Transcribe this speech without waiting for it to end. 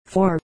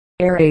For,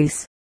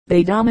 Ares,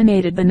 they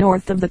dominated the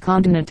north of the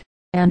continent,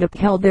 and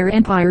upheld their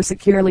empire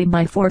securely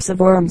by force of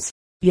arms.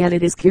 Yet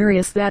it is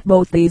curious that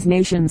both these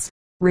nations,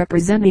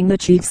 representing the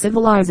chief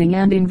civilizing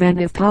and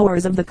inventive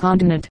powers of the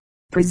continent,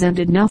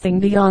 presented nothing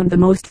beyond the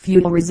most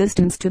futile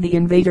resistance to the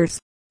invaders,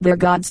 their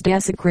gods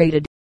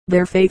desecrated,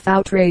 their faith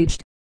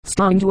outraged,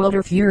 stung to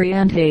utter fury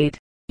and hate.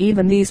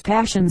 Even these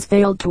passions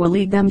failed to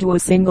lead them to a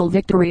single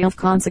victory of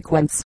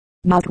consequence,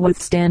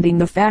 notwithstanding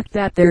the fact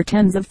that their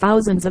tens of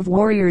thousands of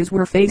warriors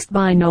were faced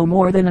by no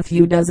more than a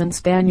few dozen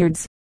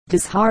Spaniards.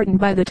 Disheartened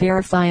by the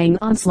terrifying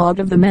onslaught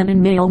of the men in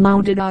mail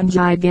mounted on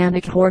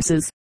gigantic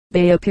horses,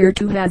 they appear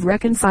to have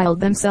reconciled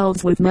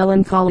themselves with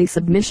melancholy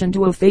submission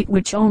to a fate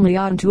which only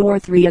on 2 or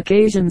 3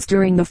 occasions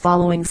during the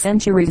following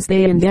centuries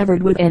they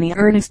endeavored with any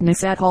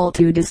earnestness at all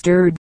to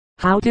disturb.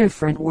 How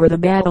different were the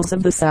battles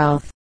of the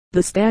South!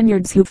 The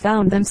Spaniards, who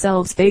found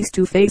themselves face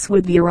to face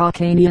with the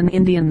Araucanian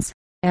Indians,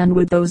 and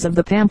with those of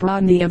the Pampa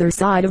on the other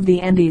side of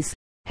the Andes,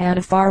 had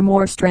a far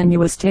more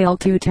strenuous tale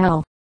to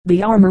tell.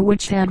 The armor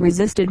which had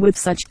resisted with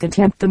such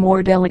contempt the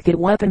more delicate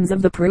weapons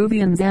of the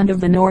Peruvians and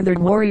of the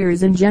northern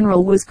warriors in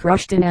general was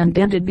crushed and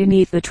dented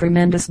beneath the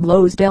tremendous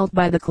blows dealt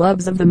by the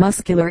clubs of the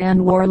muscular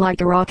and warlike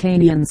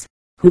Araucanians,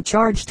 who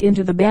charged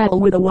into the battle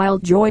with a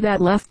wild joy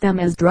that left them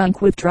as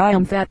drunk with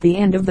triumph at the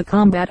end of the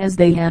combat as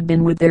they had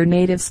been with their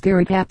native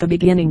spirit at the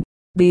beginning.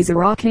 These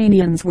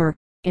Araucanians were,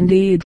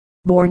 indeed,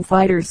 born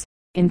fighters.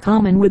 In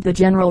common with the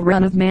general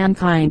run of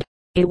mankind,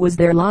 it was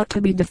their lot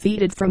to be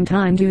defeated from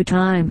time to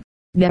time.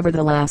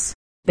 Nevertheless,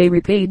 they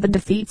repaid the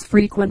defeats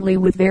frequently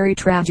with very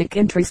tragic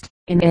interest.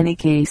 In any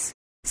case,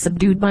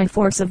 subdued by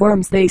force of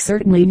arms they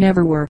certainly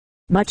never were.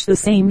 Much the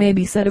same may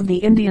be said of the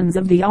Indians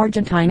of the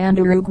Argentine and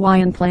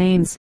Uruguayan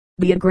plains.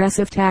 The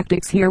aggressive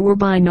tactics here were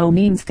by no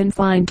means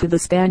confined to the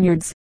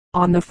Spaniards.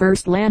 On the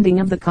first landing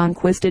of the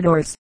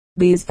conquistadors,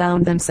 these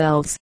found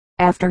themselves,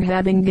 after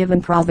having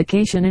given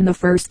provocation in the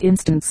first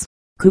instance,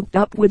 cooped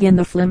up within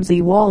the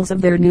flimsy walls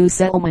of their new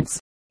settlements,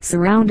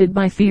 surrounded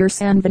by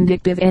fierce and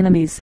vindictive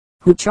enemies,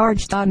 who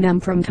charged on them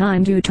from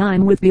time to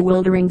time with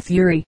bewildering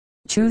fury,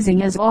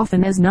 choosing as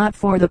often as not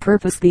for the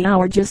purpose the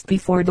hour just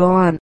before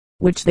dawn,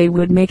 which they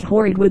would make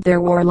horrid with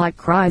their warlike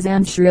cries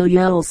and shrill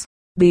yells.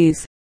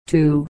 These,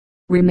 too,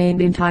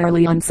 remained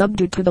entirely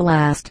unsubdued to the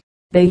last.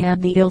 They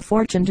had the ill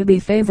fortune to be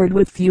favored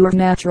with fewer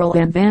natural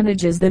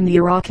advantages than the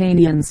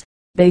Araucanians.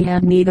 They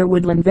had neither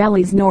woodland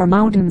valleys nor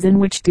mountains in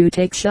which to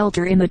take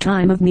shelter in the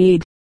time of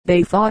need.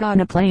 They fought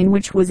on a plain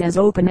which was as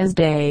open as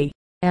day,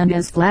 and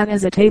as flat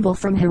as a table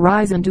from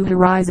horizon to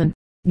horizon.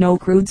 No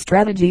crude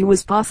strategy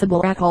was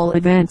possible at all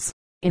events.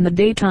 In the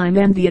daytime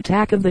and the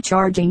attack of the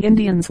charging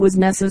Indians was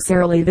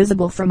necessarily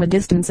visible from a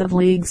distance of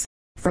leagues.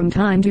 From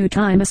time to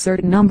time a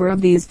certain number of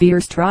these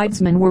fierce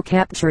tribesmen were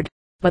captured,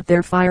 but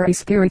their fiery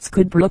spirits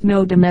could brook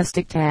no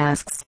domestic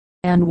tasks,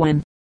 and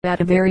when,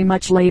 at a very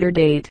much later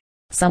date,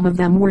 some of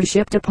them were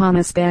shipped upon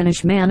a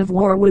Spanish man of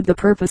war with the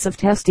purpose of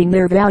testing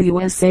their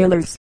value as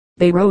sailors,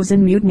 they rose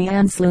in mutiny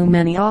and slew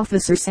many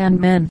officers and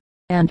men,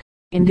 and,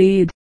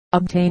 indeed,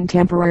 obtained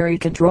temporary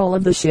control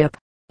of the ship,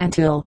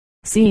 until,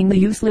 seeing the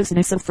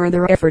uselessness of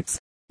further efforts,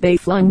 they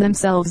flung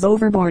themselves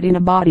overboard in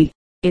a body.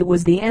 It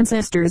was the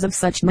ancestors of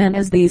such men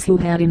as these who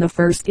had in the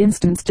first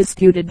instance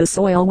disputed the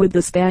soil with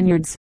the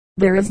Spaniards.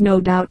 There is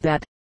no doubt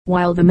that,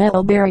 while the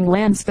metal-bearing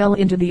lands fell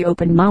into the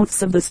open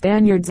mouths of the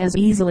Spaniards as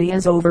easily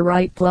as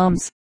overripe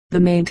plums, the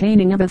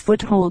maintaining of a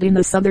foothold in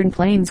the southern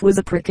plains was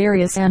a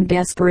precarious and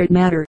desperate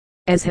matter.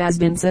 As has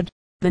been said,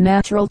 the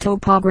natural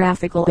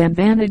topographical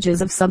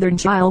advantages of southern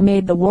Chile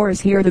made the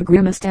wars here the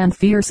grimmest and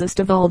fiercest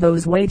of all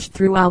those waged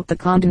throughout the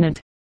continent.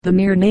 The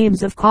mere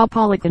names of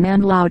Caupolicán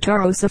and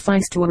Lautaro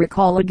suffice to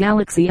recall a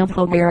galaxy of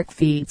Homeric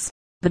feats.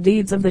 The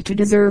deeds of the two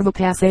deserve a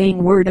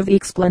passing word of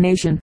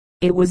explanation.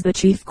 It was the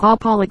chief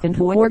Caupolicán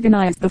who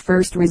organized the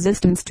first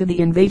resistance to the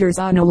invaders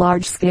on a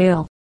large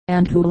scale,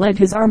 and who led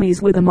his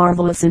armies with a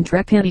marvelous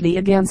intrepidity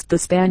against the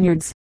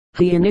Spaniards.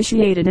 He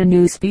initiated a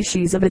new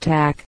species of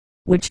attack,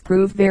 which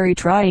proved very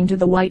trying to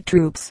the white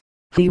troops.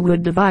 He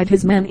would divide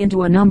his men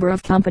into a number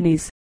of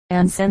companies,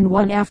 and send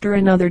one after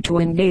another to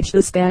engage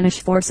the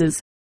Spanish forces.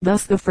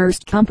 Thus the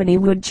first company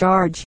would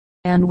charge,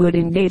 and would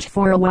engage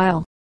for a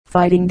while,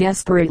 fighting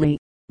desperately.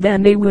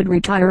 Then they would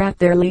retire at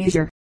their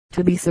leisure,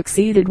 to be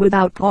succeeded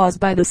without pause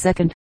by the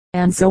second,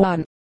 and so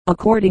on.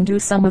 According to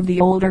some of the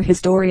older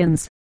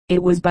historians,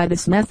 it was by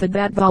this method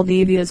that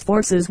Valdivia's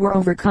forces were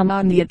overcome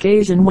on the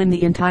occasion when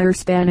the entire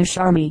Spanish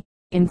army,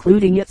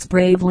 including its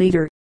brave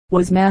leader,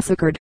 was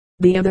massacred.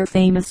 The other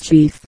famous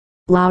chief,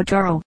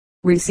 Lautaro,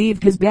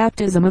 received his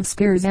baptism of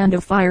spears and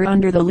of fire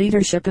under the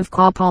leadership of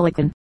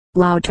Caupolicán.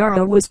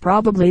 Lautaro was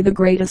probably the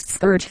greatest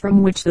scourge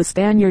from which the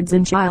Spaniards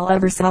in Chile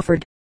ever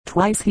suffered.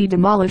 Twice he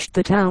demolished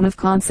the town of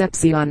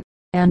Concepcion,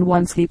 and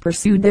once he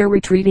pursued their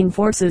retreating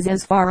forces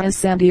as far as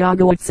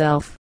Santiago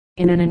itself.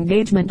 In an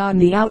engagement on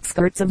the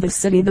outskirts of the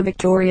city the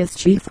victorious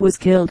chief was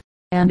killed,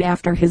 and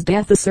after his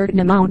death a certain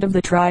amount of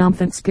the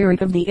triumphant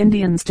spirit of the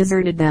Indians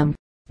deserted them,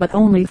 but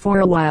only for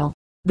a while.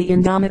 The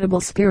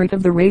indomitable spirit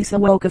of the race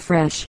awoke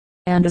afresh,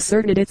 and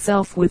asserted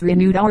itself with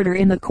renewed ardor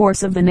in the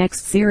course of the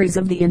next series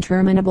of the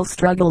interminable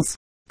struggles.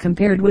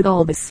 Compared with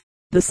all this,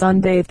 the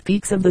sun-bathed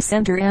peaks of the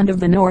center and of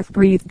the north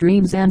breathed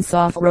dreams and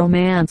soft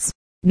romance.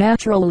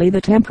 Naturally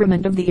the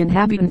temperament of the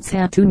inhabitants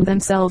had tuned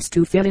themselves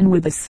to fit in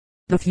with this.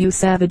 The few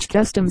savage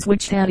customs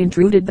which had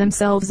intruded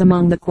themselves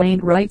among the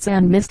quaint rites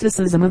and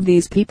mysticism of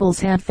these peoples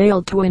had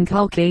failed to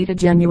inculcate a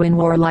genuine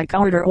warlike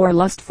ardor or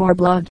lust for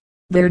blood.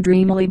 Their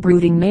dreamily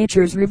brooding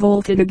natures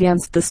revolted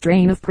against the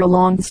strain of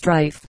prolonged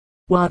strife.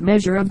 What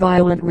measure of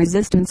violent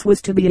resistance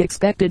was to be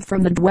expected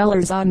from the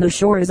dwellers on the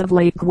shores of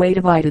Lake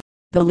Guatavita?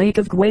 The Lake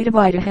of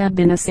Guatavita had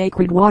been a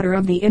sacred water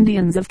of the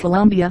Indians of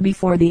Colombia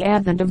before the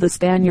advent of the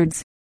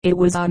Spaniards. It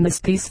was on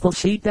this peaceful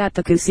sheet that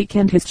the cacique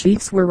and his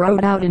chiefs were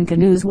rowed out in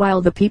canoes while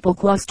the people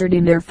clustered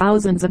in their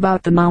thousands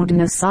about the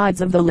mountainous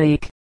sides of the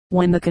lake.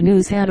 When the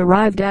canoes had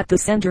arrived at the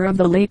center of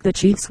the lake, the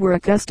chiefs were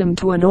accustomed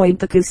to anoint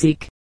the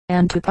cacique,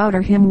 and to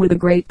powder him with a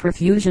great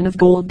profusion of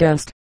gold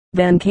dust.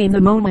 Then came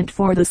the moment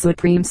for the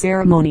supreme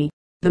ceremony.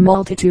 The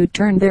multitude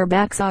turned their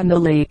backs on the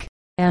lake,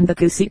 and the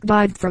cacique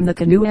dived from the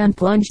canoe and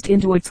plunged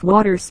into its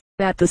waters.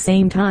 At the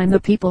same time the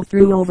people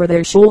threw over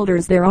their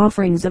shoulders their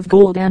offerings of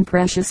gold and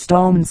precious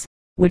stones,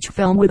 which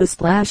fell with a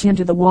splash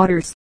into the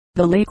waters.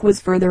 The lake was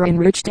further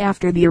enriched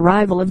after the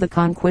arrival of the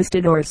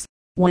conquistadors,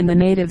 when the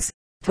natives,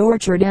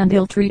 tortured and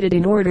ill-treated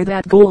in order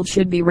that gold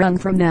should be wrung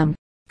from them,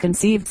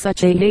 conceived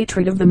such a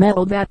hatred of the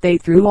metal that they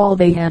threw all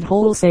they had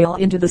wholesale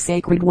into the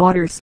sacred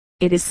waters.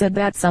 It is said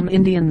that some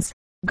Indians,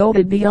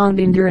 goaded beyond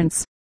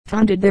endurance,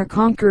 taunted their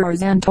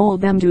conquerors and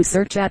told them to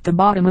search at the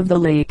bottom of the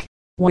lake,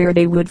 where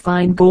they would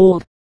find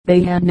gold.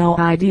 They had no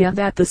idea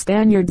that the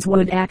Spaniards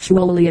would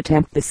actually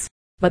attempt this.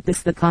 But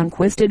this the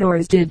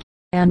conquistadors did,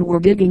 and were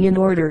digging in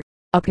order,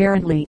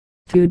 apparently,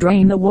 to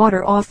drain the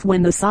water off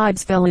when the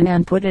sides fell in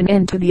and put an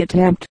end to the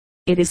attempt.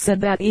 It is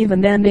said that even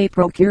then they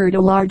procured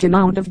a large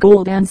amount of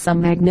gold and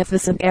some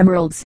magnificent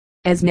emeralds.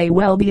 As may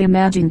well be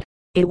imagined,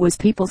 it was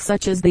people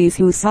such as these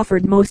who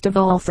suffered most of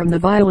all from the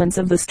violence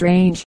of the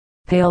strange,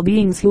 pale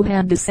beings who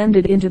had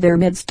descended into their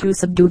midst to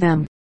subdue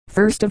them,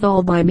 first of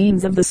all by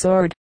means of the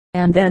sword,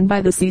 and then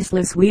by the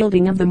ceaseless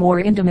wielding of the more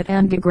intimate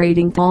and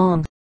degrading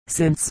thong.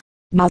 Since,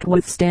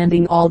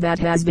 notwithstanding all that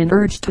has been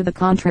urged to the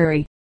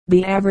contrary,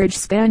 the average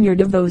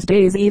Spaniard of those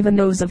days, even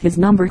those of his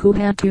number who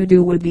had to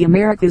do with the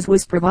Americas,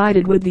 was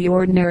provided with the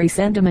ordinary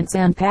sentiments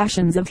and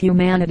passions of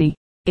humanity.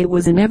 It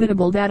was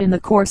inevitable that in the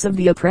course of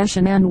the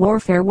oppression and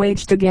warfare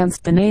waged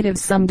against the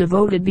natives some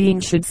devoted being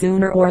should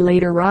sooner or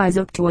later rise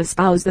up to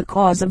espouse the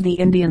cause of the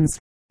Indians.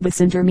 This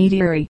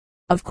intermediary,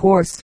 of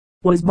course,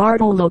 was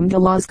Bartolome de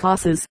las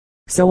Casas,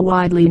 so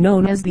widely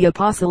known as the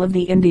Apostle of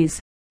the Indies.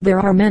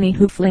 There are many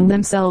who fling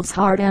themselves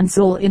heart and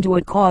soul into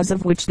a cause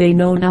of which they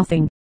know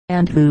nothing,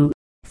 and who,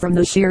 from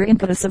the sheer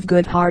impetus of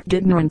good-hearted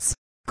ignorance,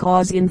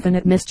 cause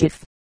infinite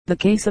mischief. The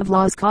case of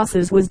Las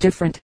Casas was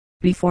different.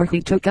 Before he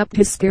took up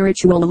his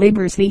spiritual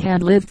labors he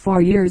had lived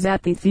for years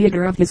at the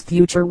theater of his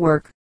future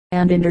work,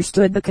 and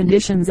understood the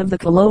conditions of the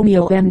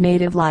colonial and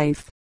native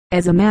life.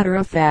 As a matter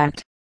of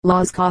fact,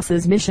 Las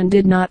Casas' mission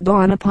did not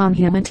dawn upon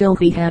him until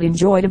he had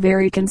enjoyed a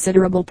very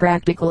considerable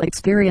practical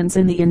experience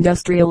in the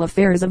industrial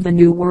affairs of the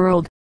New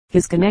World.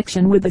 His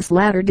connection with this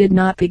latter did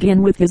not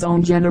begin with his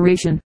own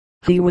generation.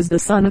 He was the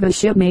son of a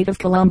shipmate of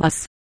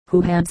Columbus, who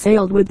had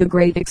sailed with the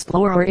great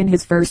explorer in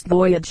his first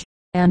voyage,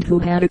 and who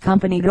had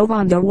accompanied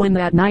Ovando when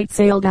that knight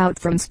sailed out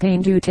from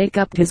Spain to take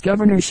up his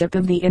governorship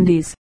of the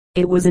Indies.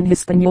 It was in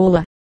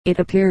Hispaniola, it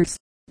appears,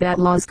 that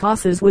Las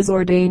Casas was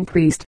ordained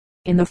priest.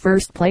 In the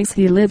first place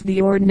he lived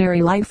the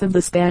ordinary life of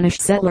the Spanish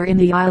settler in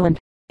the island.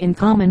 In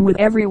common with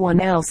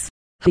everyone else,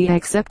 he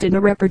accepted a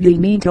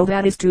repartimiento,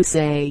 that is to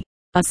say,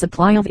 a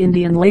supply of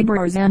Indian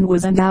laborers, and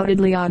was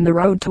undoubtedly on the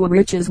road to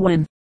riches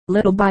when,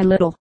 little by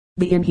little,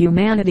 the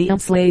inhumanity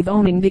of slave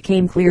owning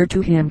became clear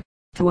to him.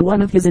 To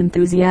one of his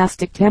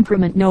enthusiastic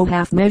temperament no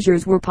half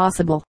measures were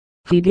possible.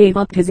 He gave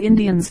up his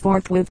Indians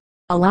forthwith,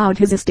 allowed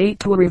his estate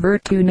to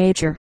revert to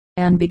nature,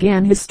 and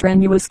began his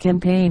strenuous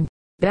campaign,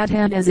 that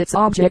had as its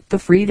object the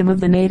freedom of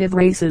the native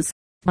races.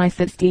 By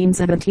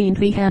 1517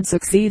 he had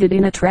succeeded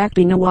in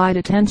attracting a wide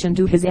attention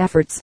to his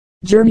efforts.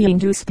 Journeying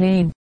to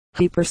Spain,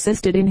 he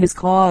persisted in his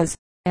cause,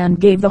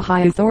 and gave the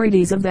high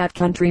authorities of that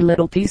country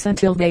little peace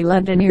until they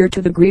lent an ear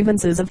to the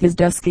grievances of his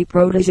dusky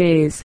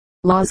protégés.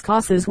 Las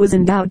Casas was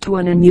endowed to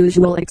an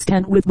unusual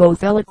extent with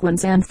both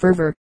eloquence and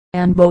fervor,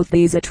 and both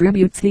these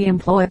attributes he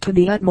employed to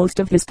the utmost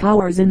of his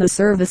powers in the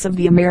service of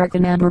the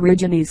American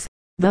aborigines.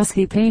 Thus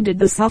he painted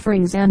the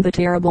sufferings and the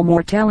terrible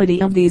mortality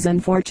of these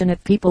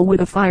unfortunate people with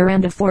a fire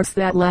and a force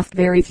that left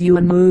very few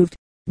unmoved.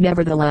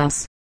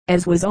 Nevertheless,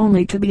 as was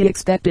only to be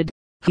expected,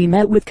 he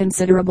met with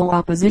considerable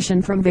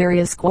opposition from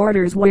various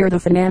quarters where the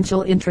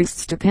financial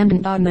interests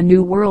dependent on the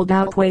New World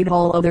outweighed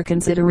all other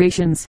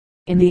considerations.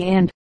 In the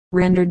end,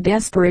 rendered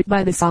desperate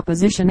by this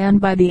opposition and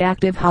by the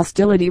active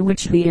hostility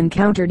which he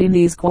encountered in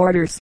these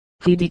quarters,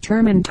 he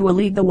determined to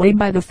lead the way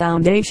by the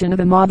foundation of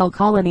a model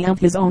colony of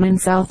his own in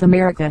South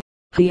America.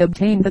 He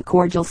obtained the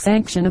cordial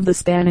sanction of the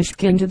Spanish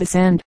king to this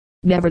end.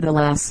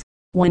 Nevertheless,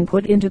 when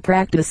put into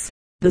practice,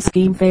 the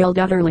scheme failed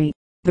utterly.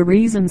 The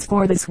reasons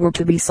for this were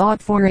to be sought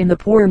for in the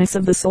poorness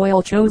of the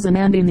soil chosen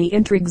and in the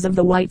intrigues of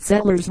the white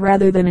settlers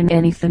rather than in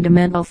any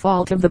fundamental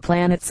fault of the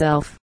plan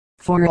itself.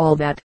 For all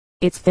that,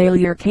 its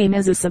failure came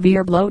as a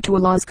severe blow to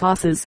Las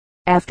Casas.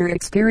 After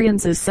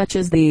experiences such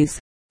as these,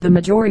 the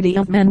majority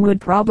of men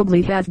would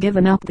probably have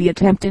given up the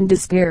attempt in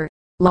despair.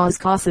 Las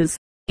Casas,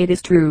 it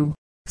is true,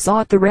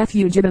 sought the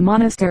refuge of a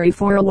monastery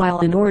for a while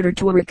in order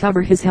to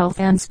recover his health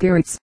and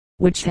spirits,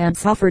 which had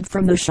suffered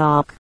from the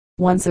shock.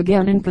 Once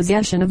again in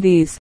possession of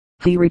these,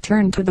 he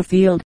returned to the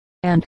field,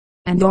 and,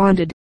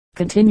 undaunted,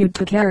 continued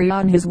to carry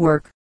on his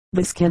work.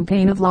 This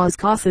campaign of Las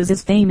Casas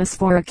is famous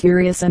for a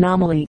curious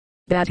anomaly,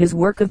 that his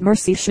work of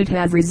mercy should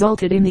have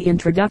resulted in the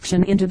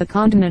introduction into the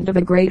continent of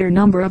a greater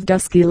number of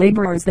dusky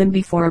laborers than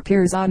before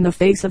appears on the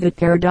face of it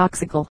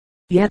paradoxical.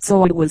 Yet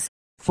so it was,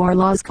 for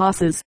Las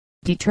Casas,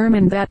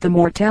 determined that the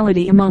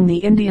mortality among the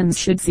Indians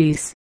should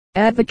cease,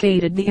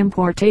 advocated the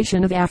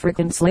importation of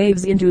African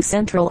slaves into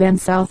Central and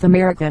South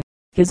America.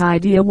 His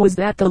idea was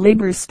that the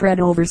labors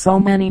spread over so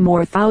many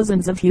more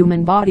thousands of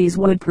human bodies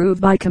would prove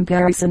by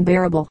comparison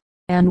bearable,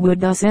 and would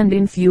thus end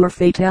in fewer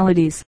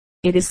fatalities.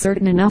 It is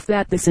certain enough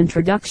that this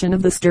introduction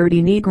of the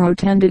sturdy Negro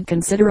tended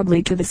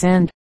considerably to this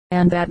end,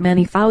 and that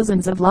many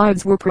thousands of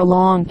lives were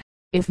prolonged,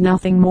 if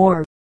nothing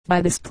more,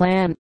 by this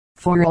plan.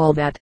 For all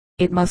that,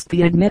 it must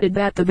be admitted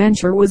that the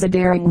venture was a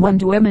daring one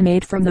to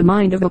emanate from the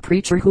mind of a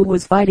preacher who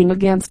was fighting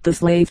against the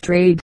slave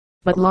trade.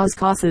 But Las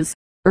Casas,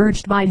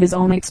 urged by his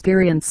own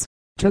experience,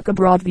 took a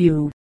broad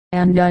view,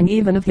 and none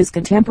even of his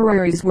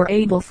contemporaries were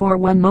able for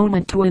one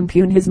moment to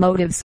impugn his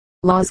motives.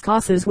 Las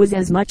Casas was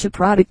as much a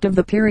product of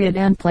the period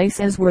and place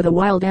as were the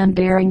wild and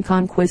daring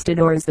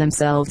conquistadors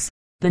themselves.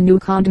 The new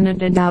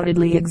continent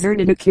undoubtedly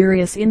exerted a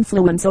curious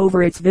influence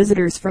over its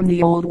visitors from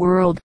the old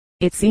world.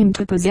 It seemed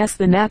to possess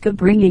the knack of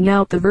bringing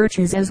out the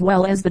virtues as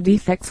well as the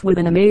defects with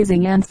an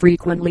amazing and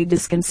frequently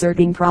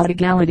disconcerting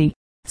prodigality.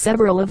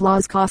 Several of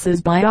Las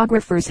Casas'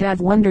 biographers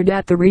have wondered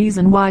at the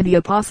reason why the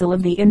apostle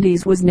of the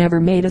Indies was never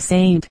made a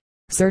saint.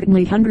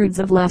 Certainly hundreds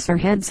of lesser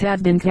heads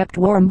have been kept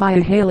warm by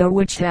a halo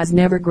which has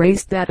never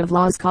graced that of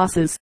Las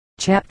Casas.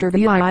 Chapter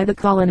VII The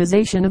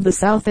colonization of the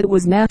South. It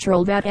was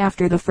natural that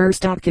after the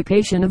first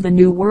occupation of the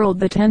New World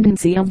the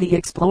tendency of the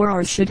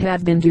explorers should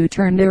have been to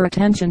turn their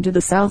attention to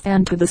the South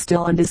and to the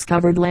still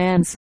undiscovered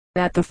lands.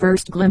 At the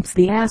first glimpse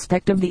the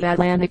aspect of the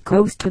Atlantic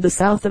coast to the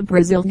south of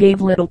Brazil gave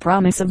little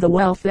promise of the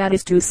wealth, that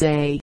is to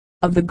say,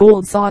 of the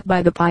gold sought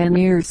by the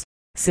pioneers,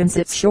 since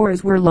its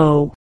shores were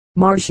low,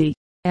 marshy,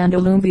 and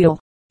alluvial.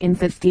 In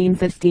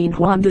 1515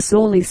 Juan de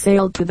Solis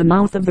sailed to the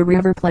mouth of the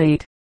River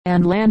Plate,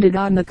 and landed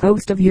on the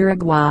coast of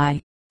Uruguay.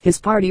 His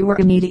party were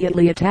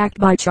immediately attacked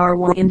by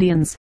Charwa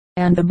Indians,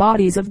 and the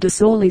bodies of de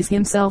Solis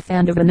himself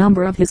and of a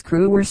number of his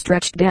crew were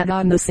stretched dead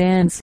on the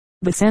sands.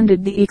 This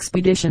ended the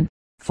expedition,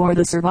 for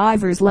the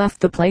survivors left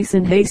the place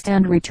in haste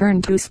and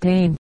returned to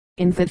Spain.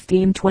 In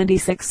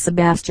 1526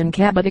 Sebastian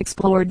Cabot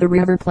explored the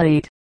River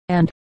Plate,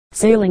 and,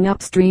 sailing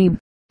upstream,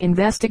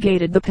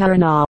 investigated the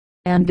Paraná,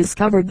 and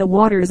discovered the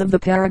waters of the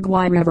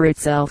Paraguay River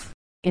itself.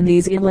 In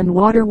these inland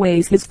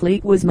waterways his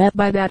fleet was met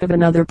by that of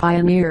another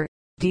pioneer,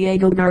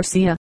 Diego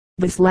Garcia.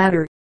 This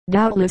latter,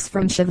 doubtless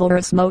from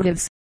chivalrous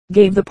motives,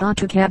 gave the punt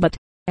to Cabot,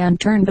 and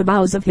turned the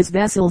bows of his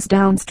vessels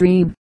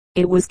downstream.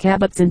 It was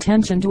Cabot's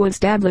intention to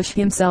establish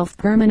himself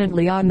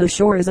permanently on the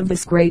shores of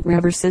this great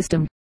river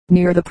system.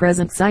 Near the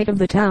present site of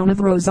the town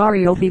of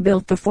Rosario he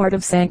built the fort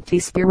of Sancti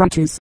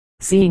Spiritus.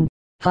 Seeing,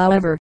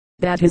 however,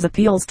 that his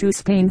appeals to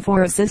Spain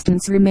for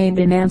assistance remained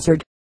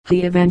unanswered,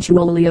 he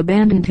eventually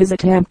abandoned his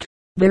attempt.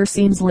 There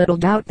seems little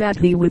doubt that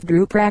he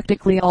withdrew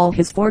practically all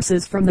his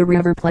forces from the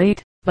River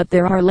Plate, but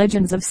there are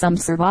legends of some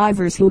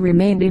survivors who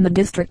remained in the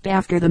district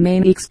after the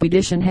main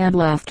expedition had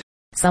left.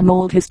 Some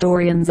old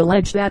historians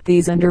allege that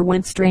these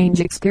underwent strange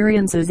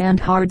experiences and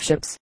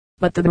hardships,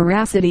 but the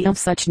veracity of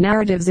such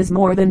narratives is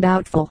more than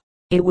doubtful.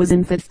 It was in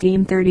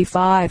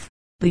 1535,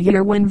 the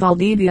year when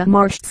Valdivia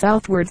marched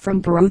southward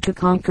from Peru to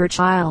conquer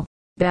Chile,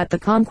 that the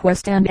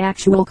conquest and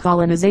actual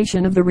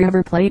colonization of the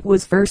River Plate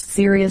was first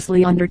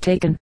seriously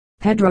undertaken.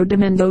 Pedro de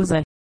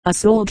Mendoza, a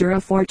soldier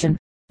of fortune,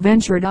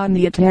 ventured on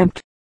the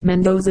attempt.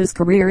 Mendoza's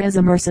career as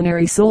a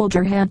mercenary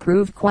soldier had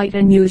proved quite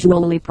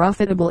unusually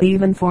profitable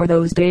even for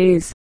those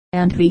days,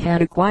 and he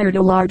had acquired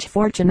a large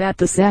fortune at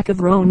the sack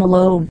of Rome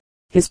alone.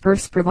 His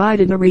purse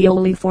provided a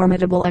really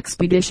formidable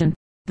expedition.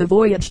 The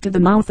voyage to the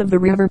mouth of the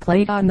River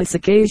Plate on this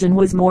occasion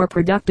was more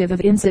productive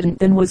of incident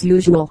than was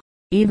usual,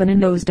 even in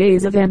those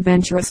days of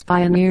adventurous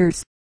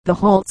pioneers. The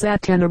halts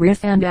at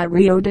Tenerife and at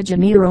Rio de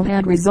Janeiro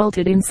had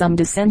resulted in some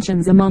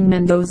dissensions among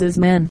Mendoza's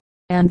men,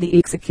 and the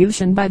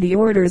execution by the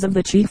orders of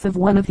the chief of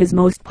one of his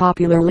most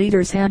popular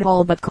leaders had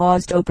all but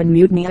caused open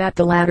mutiny at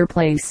the latter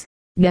place.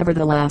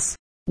 Nevertheless,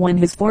 when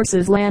his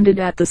forces landed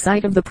at the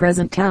site of the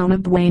present town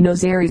of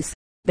Buenos Aires,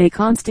 they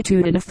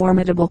constituted a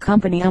formidable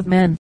company of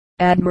men,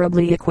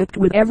 admirably equipped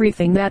with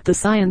everything that the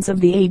science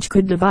of the age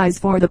could devise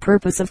for the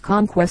purpose of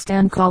conquest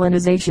and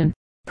colonization,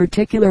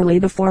 particularly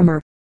the former.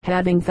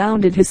 Having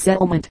founded his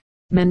settlement,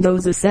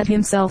 Mendoza set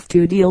himself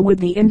to deal with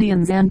the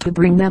Indians and to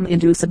bring them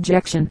into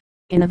subjection.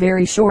 In a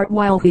very short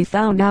while he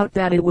found out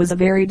that it was a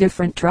very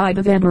different tribe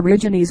of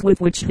aborigines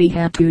with which he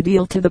had to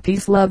deal to the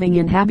peace-loving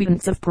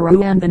inhabitants of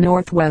Peru and the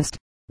Northwest.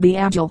 The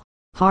agile,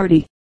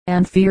 hardy,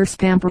 and fierce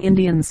Pampa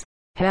Indians,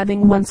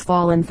 having once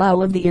fallen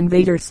foul of the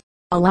invaders,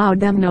 allowed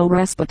them no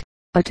respite.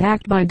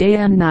 Attacked by day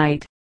and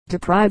night,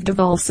 deprived of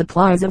all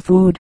supplies of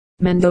food,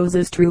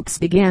 Mendoza's troops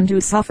began to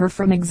suffer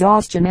from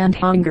exhaustion and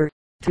hunger,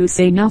 to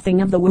say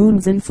nothing of the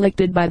wounds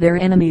inflicted by their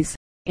enemies.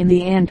 In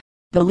the end,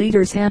 the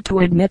leaders had to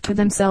admit to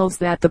themselves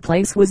that the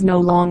place was no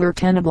longer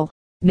tenable.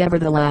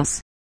 Nevertheless,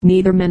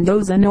 neither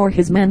Mendoza nor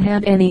his men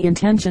had any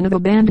intention of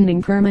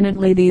abandoning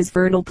permanently these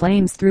fertile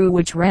plains through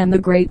which ran the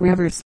great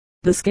rivers.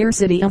 The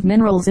scarcity of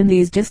minerals in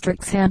these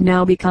districts had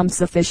now become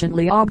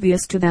sufficiently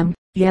obvious to them,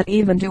 yet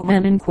even to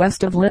men in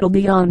quest of little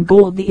beyond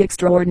gold the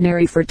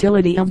extraordinary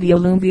fertility of the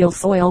alluvial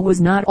soil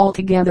was not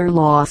altogether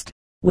lost.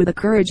 With a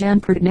courage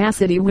and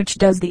pertinacity which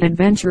does the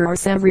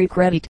adventurers every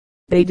credit,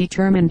 they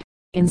determined,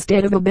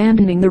 instead of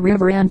abandoning the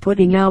river and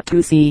putting out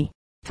to sea,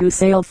 to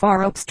sail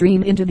far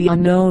upstream into the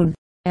unknown,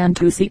 and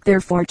to seek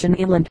their fortune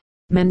inland.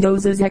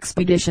 Mendoza's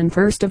expedition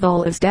first of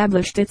all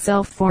established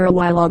itself for a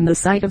while on the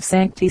site of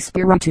Sancti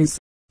Spiritus,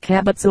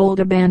 Cabot's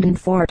old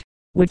abandoned fort,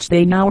 which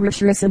they now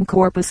rechristened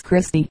Corpus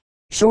Christi.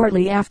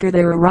 Shortly after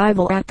their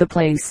arrival at the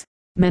place,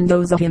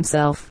 Mendoza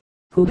himself,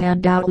 who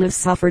had doubtless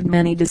suffered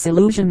many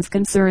disillusions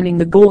concerning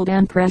the gold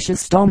and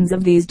precious stones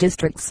of these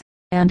districts,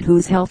 and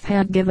whose health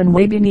had given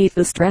way beneath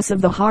the stress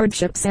of the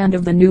hardships and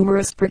of the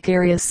numerous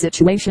precarious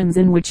situations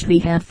in which he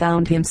had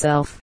found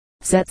himself,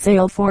 set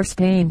sail for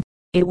Spain.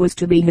 It was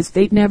to be his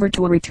fate never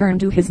to return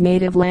to his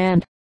native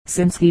land,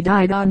 since he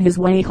died on his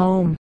way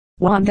home.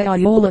 Juan de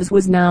Ayolas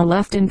was now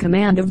left in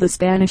command of the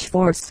Spanish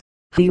force.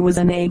 He was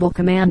an able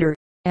commander,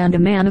 and a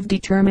man of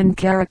determined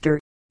character,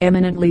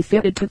 eminently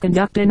fitted to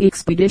conduct an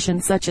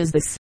expedition such as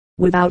this.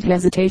 Without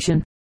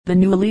hesitation, the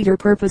new leader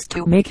purposed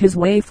to make his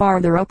way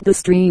farther up the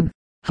stream.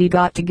 He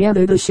got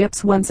together the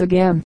ships once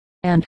again,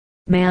 and,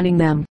 manning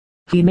them,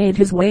 he made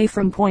his way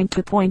from point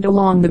to point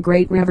along the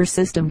great river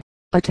system,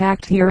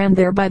 attacked here and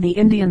there by the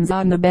Indians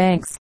on the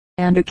banks,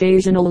 and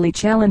occasionally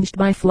challenged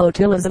by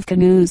flotillas of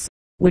canoes,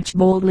 which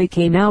boldly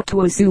came out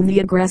to assume the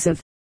aggressive.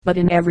 But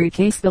in every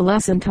case the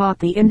lesson taught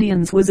the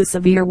Indians was a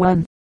severe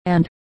one,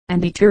 and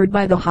deterred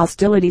by the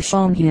hostility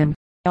shown him,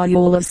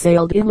 Ayolas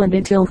sailed inland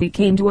until he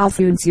came to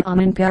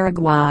Asuncion in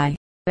Paraguay.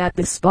 At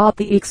this spot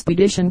the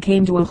expedition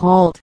came to a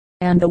halt,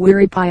 and the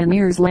weary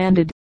pioneers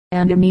landed,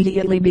 and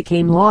immediately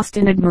became lost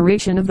in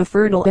admiration of the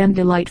fertile and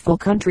delightful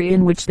country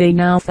in which they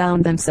now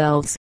found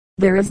themselves.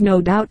 There is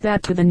no doubt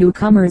that to the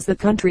newcomers the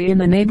country in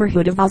the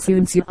neighborhood of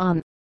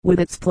Asuncion, with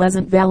its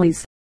pleasant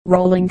valleys,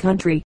 rolling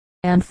country,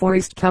 and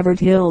forest-covered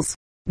hills,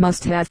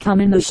 must have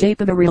come in the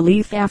shape of a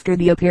relief after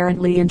the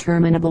apparently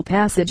interminable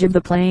passage of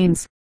the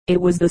plains.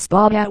 It was the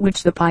spot at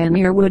which the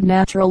pioneer would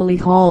naturally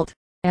halt,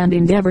 and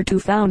endeavor to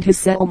found his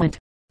settlement.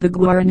 The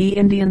Guarani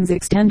Indians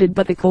extended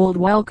but a cold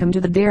welcome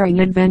to the daring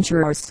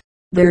adventurers.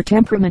 Their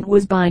temperament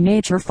was by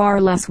nature far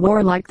less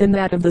warlike than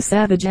that of the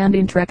savage and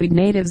intrepid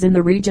natives in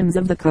the regions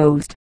of the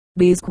coast.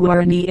 These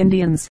Guarani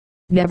Indians,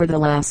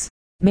 nevertheless,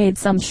 made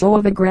some show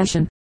of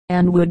aggression,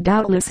 and would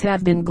doubtless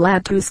have been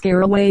glad to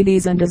scare away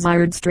these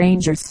undesired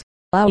strangers.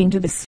 Owing to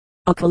this,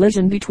 a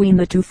collision between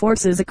the two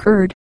forces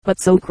occurred,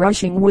 but so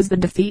crushing was the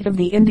defeat of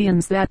the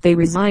Indians that they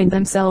resigned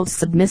themselves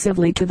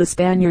submissively to the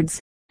Spaniards,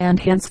 and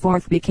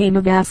henceforth became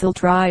a vassal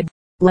tribe,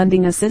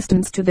 lending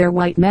assistance to their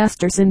white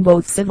masters in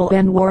both civil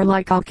and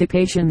warlike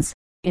occupations.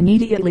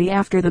 Immediately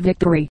after the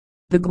victory,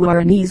 the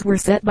Guaranis were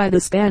set by the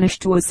Spanish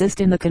to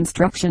assist in the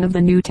construction of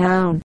the new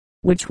town,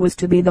 which was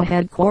to be the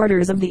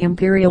headquarters of the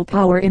imperial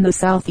power in the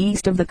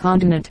southeast of the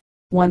continent.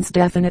 Once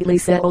definitely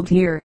settled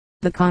here,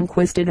 the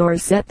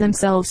conquistadors set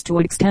themselves to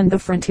extend the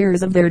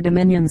frontiers of their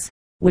dominions,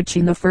 which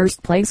in the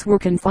first place were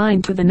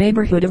confined to the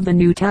neighborhood of the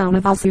new town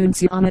of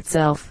Asuncion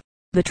itself.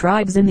 The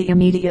tribes in the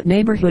immediate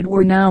neighborhood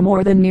were now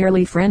more than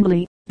merely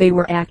friendly, they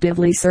were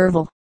actively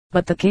servile.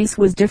 But the case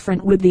was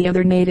different with the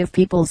other native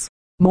peoples,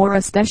 more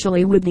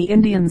especially with the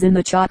Indians in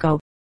the Chaco,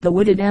 the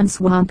wooded and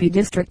swampy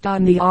district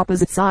on the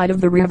opposite side of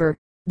the river.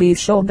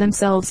 These showed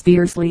themselves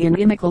fiercely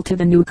inimical to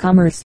the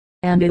newcomers,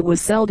 and it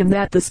was seldom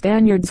that the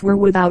Spaniards were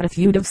without a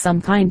feud of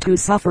some kind to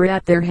suffer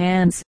at their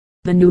hands.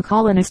 The new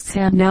colonists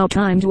had now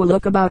time to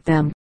look about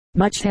them.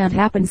 Much had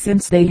happened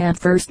since they had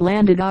first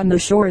landed on the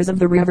shores of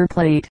the River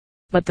Plate,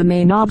 but the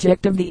main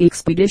object of the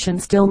expedition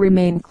still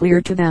remained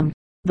clear to them.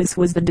 This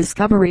was the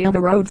discovery of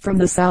a road from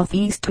the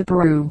southeast to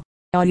Peru.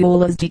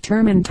 Ayolas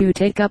determined to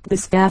take up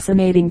this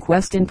fascinating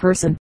quest in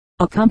person.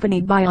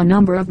 Accompanied by a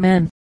number of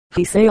men,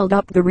 he sailed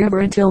up the river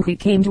until he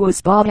came to a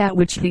spot at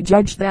which he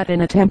judged that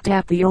an attempt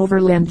at the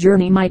overland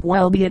journey might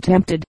well be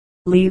attempted.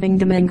 Leaving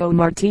Domingo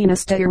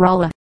Martinez de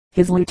Irala,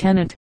 his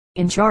lieutenant,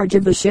 in charge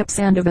of the ships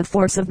and of a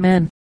force of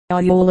men,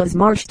 Ayolas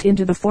marched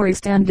into the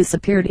forest and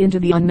disappeared into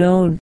the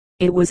unknown.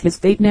 It was his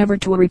fate never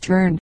to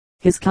return.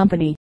 His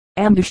company,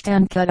 ambushed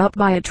and cut up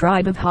by a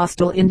tribe of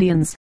hostile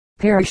Indians,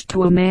 perished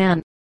to a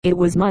man. It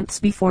was months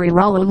before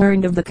Irala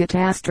learned of the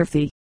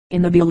catastrophe.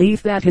 In the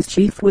belief that his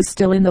chief was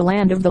still in the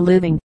land of the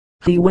living,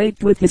 He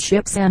waked with his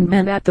ships and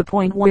men at the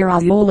point where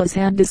Iolas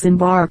had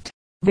disembarked,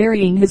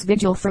 varying his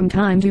vigil from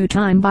time to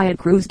time by a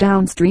cruise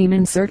downstream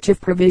in search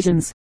of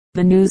provisions.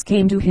 The news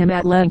came to him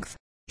at length,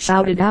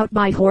 shouted out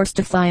by hoarse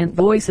defiant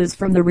voices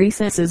from the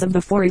recesses of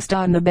the forest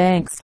on the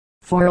banks.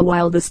 For a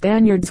while the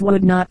Spaniards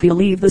would not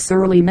believe the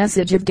surly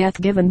message of death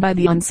given by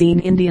the unseen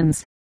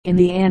Indians. In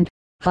the end,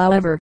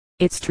 however,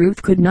 its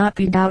truth could not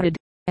be doubted,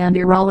 and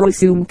Irala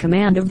assumed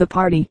command of the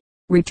party.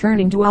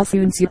 Returning to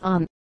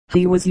Asunción,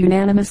 he was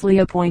unanimously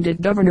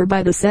appointed governor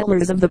by the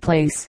settlers of the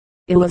place.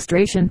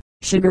 Illustration: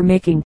 sugar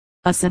making,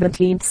 a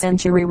 17th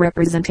century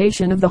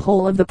representation of the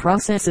whole of the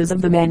processes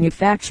of the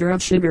manufacture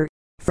of sugar.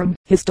 From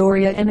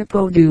Historia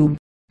Enipodum.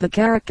 The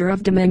character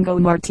of Domingo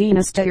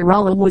Martinez de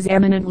Irala was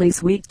eminently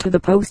sweet to the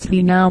post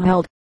he now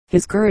held.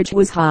 His courage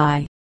was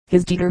high,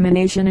 his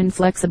determination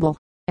inflexible,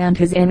 and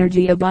his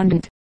energy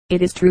abundant.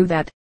 It is true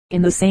that,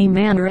 in the same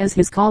manner as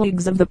his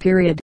colleagues of the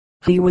period,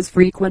 he was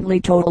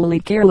frequently totally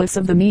careless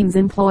of the means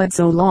employed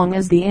so long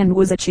as the end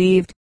was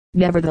achieved.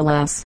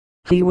 Nevertheless,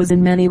 he was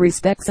in many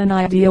respects an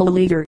ideal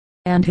leader,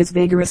 and his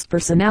vigorous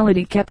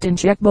personality kept in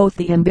check both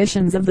the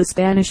ambitions of the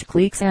Spanish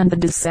cliques and the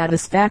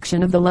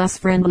dissatisfaction of the less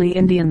friendly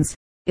Indians.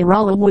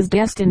 Irala was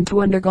destined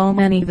to undergo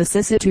many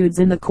vicissitudes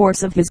in the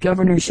course of his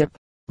governorship.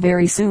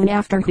 Very soon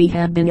after he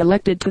had been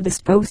elected to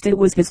this post it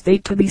was his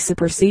fate to be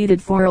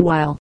superseded for a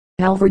while.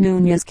 Alvar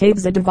Núñez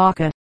Cabeza de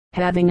Vaca,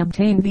 having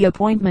obtained the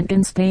appointment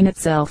in Spain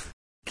itself,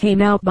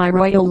 came out by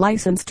royal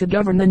license to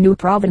govern the new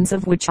province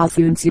of which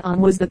Asunción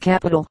was the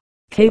capital.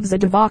 Cabeza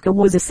de Vaca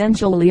was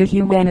essentially a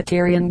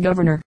humanitarian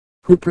governor,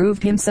 who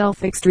proved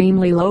himself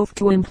extremely loath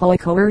to employ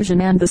coercion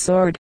and the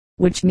sword,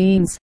 which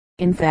means,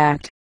 in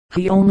fact,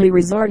 he only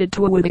resorted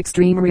to it with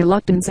extreme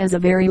reluctance as a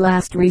very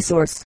last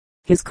resource.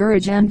 His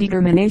courage and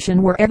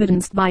determination were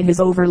evidenced by his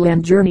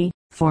overland journey,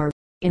 for,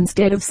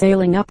 instead of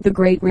sailing up the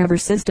great river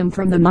system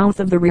from the mouth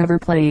of the River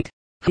Plate,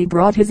 he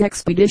brought his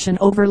expedition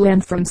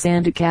overland from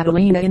Santa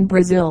Catalina in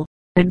Brazil,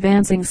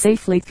 advancing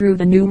safely through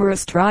the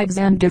numerous tribes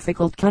and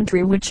difficult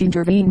country which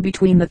intervened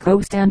between the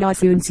coast and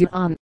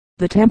Asunción.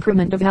 The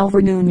temperament of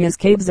Alvar Núñez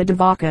Cabeza de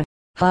Vaca,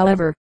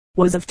 however,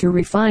 was of too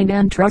refined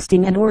and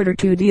trusting in order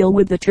to deal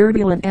with the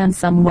turbulent and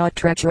somewhat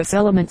treacherous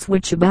elements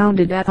which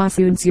abounded at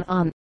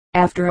Asunción.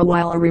 After a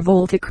while a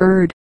revolt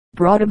occurred,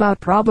 brought about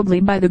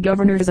probably by the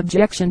governor's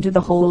objection to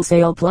the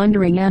wholesale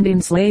plundering and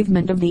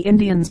enslavement of the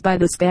Indians by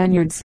the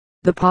Spaniards.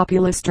 The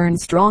populace turned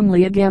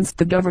strongly against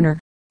the governor.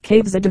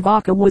 Cabeza de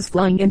Vaca was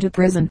flung into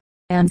prison,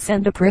 and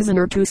sent a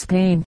prisoner to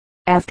Spain,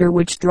 after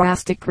which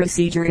drastic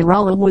procedure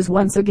Irala was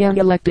once again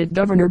elected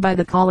governor by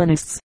the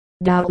colonists.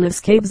 Doubtless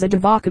Cabeza de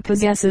Vaca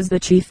possesses the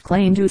chief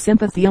claim to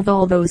sympathy of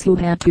all those who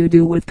had to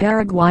do with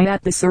Paraguay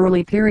at this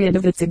early period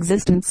of its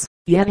existence,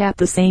 yet at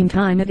the same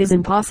time it is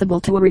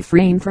impossible to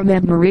refrain from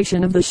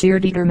admiration of the sheer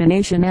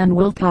determination and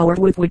willpower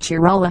with which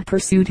Irala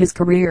pursued his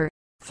career.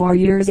 For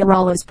years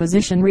Irala's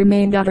position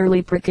remained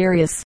utterly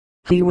precarious.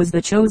 He was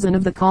the chosen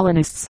of the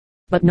colonists,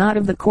 but not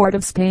of the court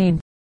of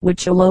Spain,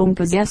 which alone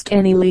possessed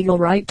any legal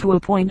right to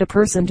appoint a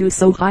person to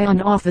so high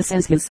an office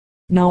as his.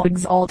 No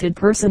exalted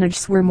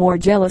personages were more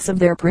jealous of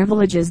their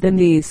privileges than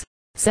these.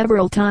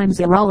 Several times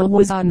Irala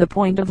was on the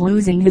point of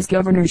losing his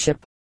governorship,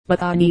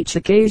 but on each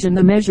occasion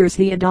the measures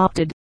he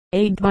adopted,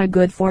 aided by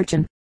good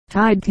fortune,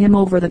 tided him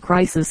over the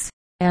crisis,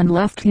 and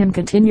left him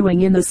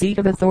continuing in the seat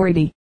of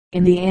authority.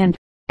 In the end,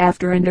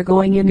 after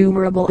undergoing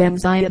innumerable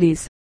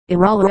anxieties,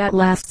 Irala at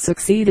last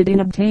succeeded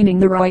in obtaining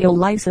the royal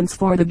license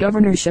for the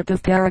governorship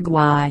of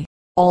Paraguay.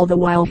 All the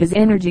while his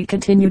energy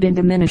continued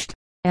undiminished,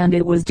 and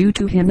it was due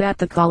to him that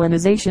the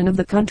colonization of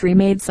the country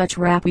made such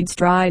rapid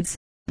strides.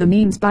 The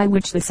means by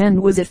which this end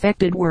was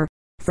effected were,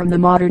 from the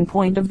modern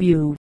point of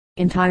view,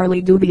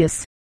 entirely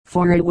dubious,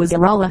 for it was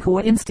Irala who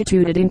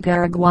instituted in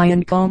Paraguay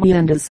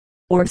encomiendas,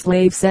 or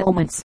slave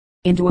settlements,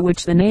 into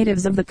which the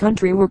natives of the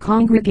country were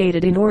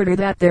congregated in order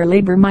that their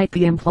labor might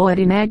be employed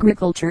in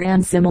agriculture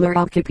and similar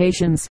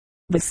occupations.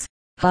 This,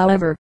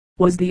 however,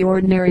 was the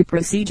ordinary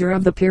procedure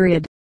of the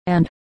period,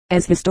 and,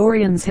 as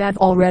historians have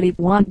already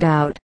pointed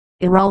out,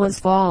 Irala's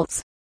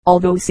faults,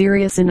 although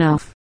serious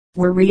enough,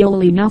 were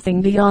really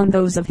nothing beyond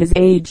those of his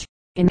age.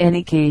 In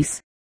any case,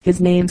 his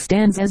name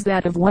stands as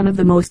that of one of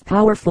the most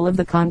powerful of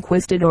the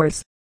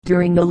conquistadors.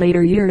 During the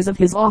later years of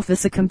his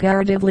office a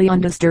comparatively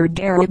undisturbed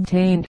air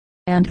obtained,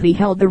 and he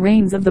held the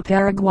reins of the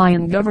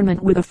Paraguayan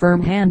government with a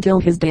firm hand till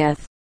his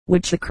death,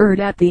 which occurred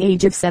at the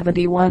age of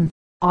 71.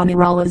 On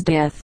Irala's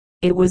death,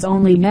 it was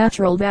only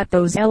natural that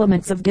those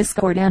elements of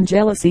discord and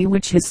jealousy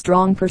which his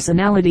strong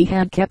personality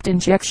had kept in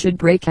check should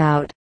break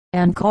out,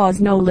 and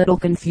cause no little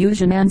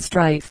confusion and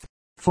strife.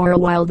 For a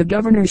while the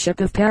governorship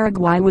of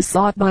Paraguay was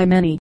sought by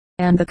many,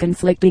 and the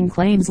conflicting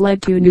claims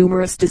led to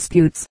numerous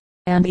disputes,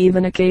 and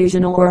even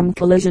occasional armed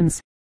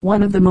collisions.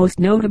 One of the most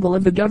notable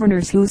of the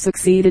governors who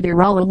succeeded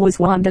Irala was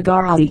Juan de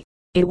Garay.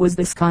 It was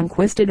this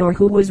conquistador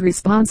who was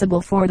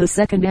responsible for the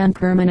second and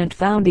permanent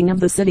founding of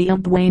the city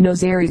of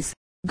Buenos Aires.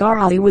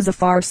 Garay was a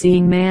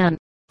far-seeing man,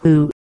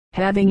 who,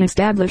 having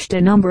established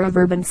a number of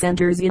urban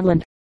centers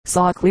inland,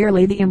 saw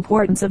clearly the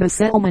importance of a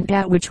settlement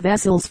at which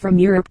vessels from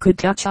Europe could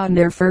touch on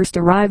their first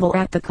arrival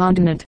at the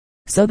continent.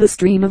 So the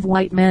stream of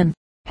white men,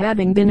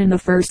 having been in the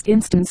first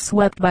instance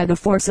swept by the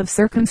force of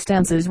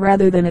circumstances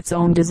rather than its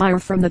own desire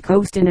from the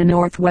coast in a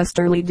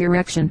northwesterly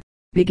direction,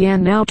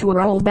 began now to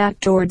roll back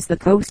towards the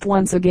coast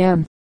once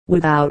again,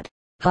 without,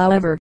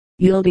 however,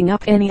 yielding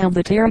up any of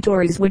the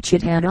territories which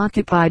it had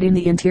occupied in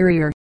the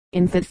interior.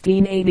 In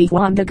 1580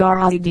 Juan de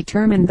Garay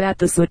determined that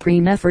the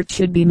supreme effort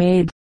should be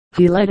made.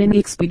 He led an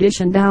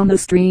expedition down the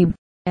stream,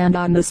 and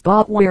on the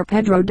spot where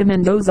Pedro de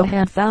Mendoza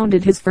had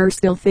founded his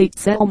first ill-fated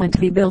settlement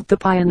he built the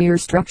pioneer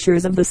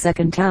structures of the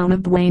second town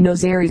of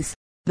Buenos Aires.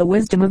 The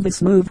wisdom of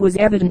this move was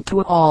evident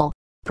to all,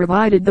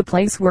 provided the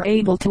place were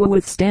able to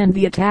withstand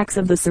the attacks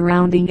of the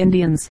surrounding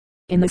Indians.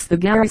 In this the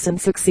garrison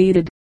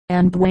succeeded,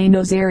 and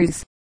Buenos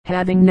Aires,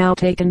 having now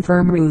taken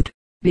firm root,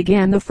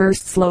 began the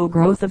first slow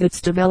growth of its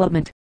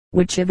development,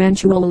 which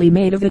eventually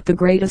made of it the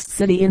greatest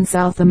city in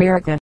South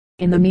America.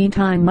 In the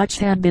meantime much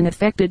had been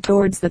effected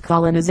towards the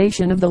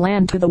colonization of the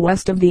land to the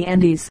west of the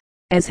Andes.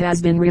 As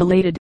has been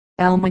related,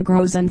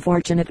 Almagro's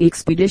unfortunate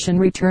expedition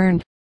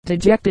returned,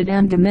 dejected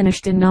and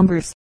diminished in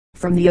numbers,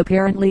 from the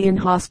apparently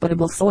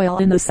inhospitable soil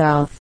in the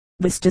south.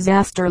 This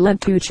disaster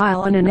led to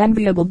Chile an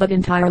enviable but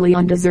entirely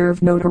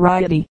undeserved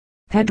notoriety.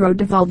 Pedro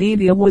de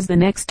Valdivia was the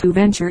next to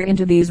venture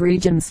into these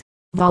regions.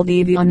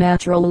 Valdivia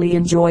naturally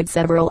enjoyed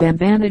several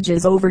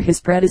advantages over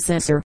his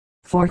predecessor,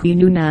 for he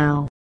knew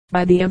now,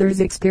 by the other's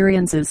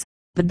experiences,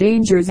 the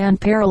dangers and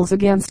perils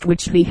against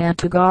which he had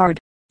to guard.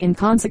 In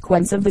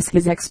consequence of this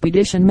his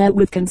expedition met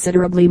with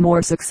considerably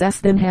more success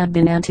than had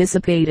been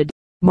anticipated.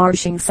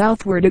 Marching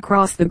southward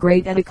across the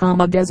great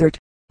Atacama Desert,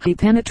 he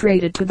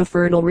penetrated to the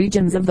fertile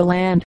regions of the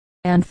land,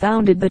 and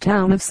founded the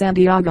town of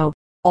Santiago.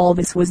 All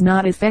this was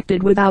not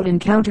effected without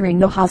encountering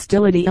the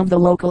hostility of the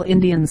local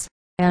Indians,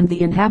 and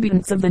the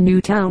inhabitants of the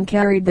new town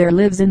carried their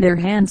lives in their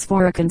hands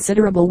for a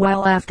considerable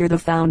while after the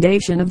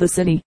foundation of the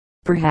city.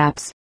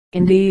 Perhaps,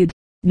 indeed,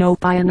 no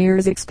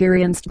pioneers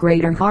experienced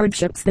greater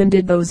hardships than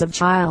did those of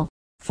Chile.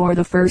 For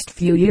the first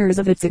few years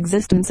of its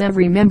existence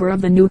every member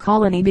of the new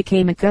colony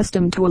became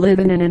accustomed to live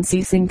in an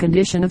unceasing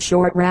condition of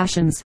short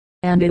rations,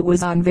 and it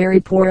was on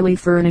very poorly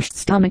furnished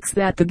stomachs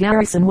that the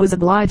garrison was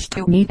obliged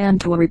to meet and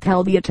to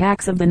repel the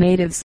attacks of the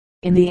natives.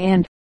 In the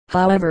end,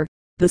 however,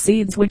 the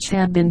seeds which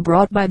had been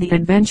brought by the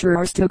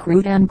adventurers took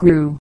root and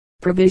grew.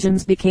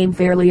 Provisions became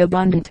fairly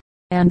abundant,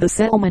 and the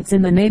settlements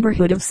in the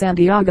neighborhood of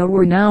Santiago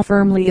were now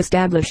firmly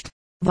established.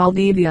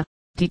 Valdivia,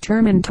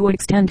 determined to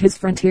extend his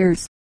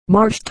frontiers,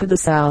 marched to the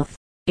south.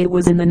 It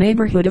was in the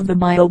neighborhood of the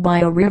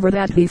Biobio River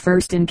that he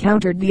first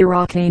encountered the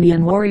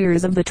Araucanian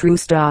warriors of the true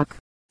stock.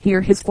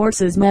 Here his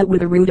forces met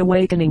with a rude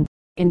awakening.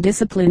 In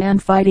discipline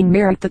and fighting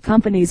merit the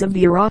companies of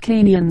the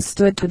Araucanians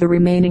stood to the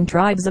remaining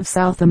tribes of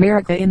South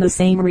America in the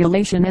same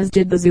relation as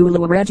did the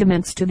Zulu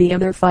regiments to the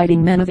other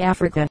fighting men of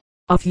Africa.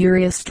 A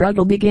furious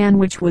struggle began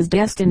which was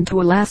destined to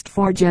last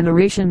for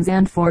generations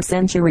and for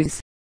centuries.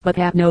 But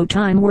at no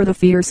time were the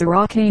fierce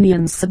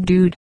Araucanians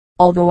subdued,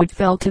 although it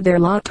fell to their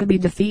lot to be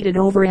defeated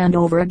over and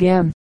over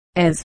again,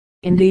 as,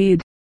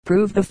 indeed,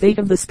 proved the fate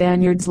of the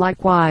Spaniards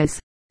likewise.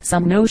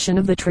 Some notion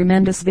of the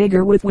tremendous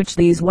vigor with which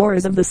these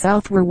wars of the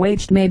South were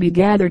waged may be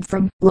gathered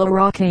from La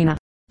Araucana,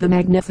 the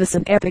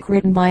magnificent epic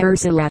written by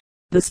Ursula,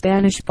 the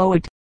Spanish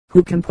poet,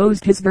 who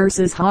composed his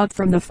verses hot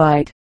from the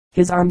fight,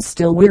 his arms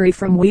still weary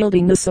from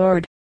wielding the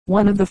sword.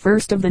 One of the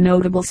first of the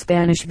notable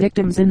Spanish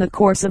victims in the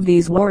course of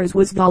these wars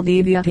was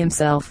Valdivia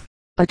himself.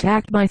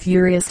 Attacked by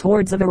furious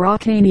hordes of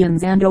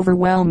Araucanians and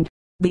overwhelmed,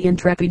 the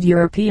intrepid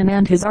European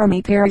and his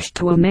army perished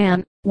to a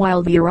man,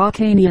 while the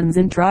Araucanians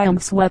in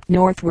triumph swept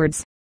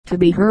northwards, to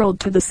be hurled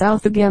to the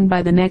south again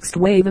by the next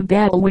wave of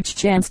battle which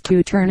chanced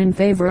to turn in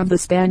favor of the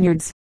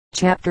Spaniards.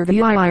 Chapter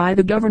VII.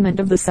 The government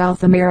of the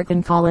South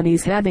American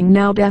colonies having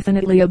now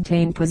definitely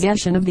obtained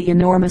possession of the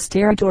enormous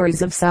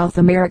territories of South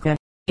America,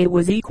 it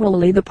was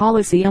equally the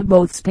policy of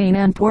both Spain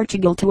and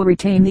Portugal to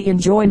retain the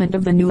enjoyment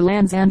of the new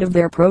lands and of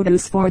their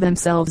produce for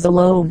themselves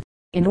alone.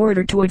 In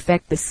order to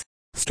effect this,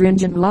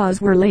 stringent laws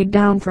were laid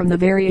down from the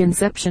very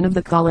inception of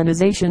the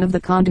colonization of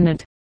the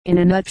continent. In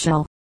a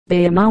nutshell,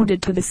 they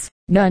amounted to this: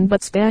 none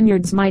but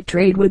Spaniards might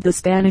trade with the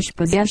Spanish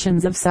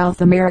possessions of South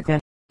America,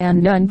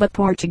 and none but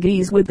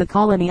Portuguese with the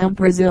colony of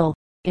Brazil.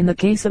 In the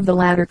case of the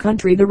latter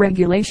country the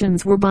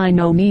regulations were by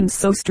no means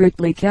so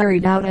strictly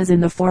carried out as in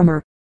the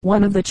former.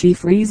 One of the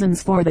chief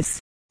reasons for this,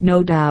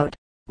 no doubt,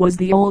 was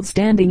the old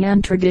standing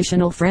and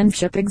traditional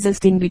friendship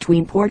existing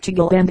between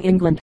Portugal and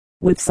England,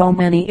 with so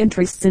many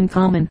interests in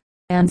common,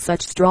 and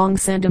such strong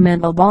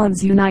sentimental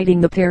bonds uniting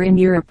the pair in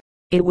Europe.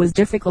 It was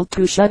difficult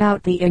to shut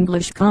out the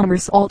English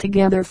commerce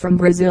altogether from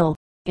Brazil.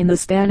 In the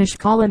Spanish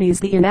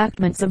colonies the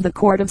enactments of the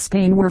court of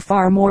Spain were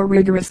far more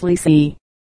rigorously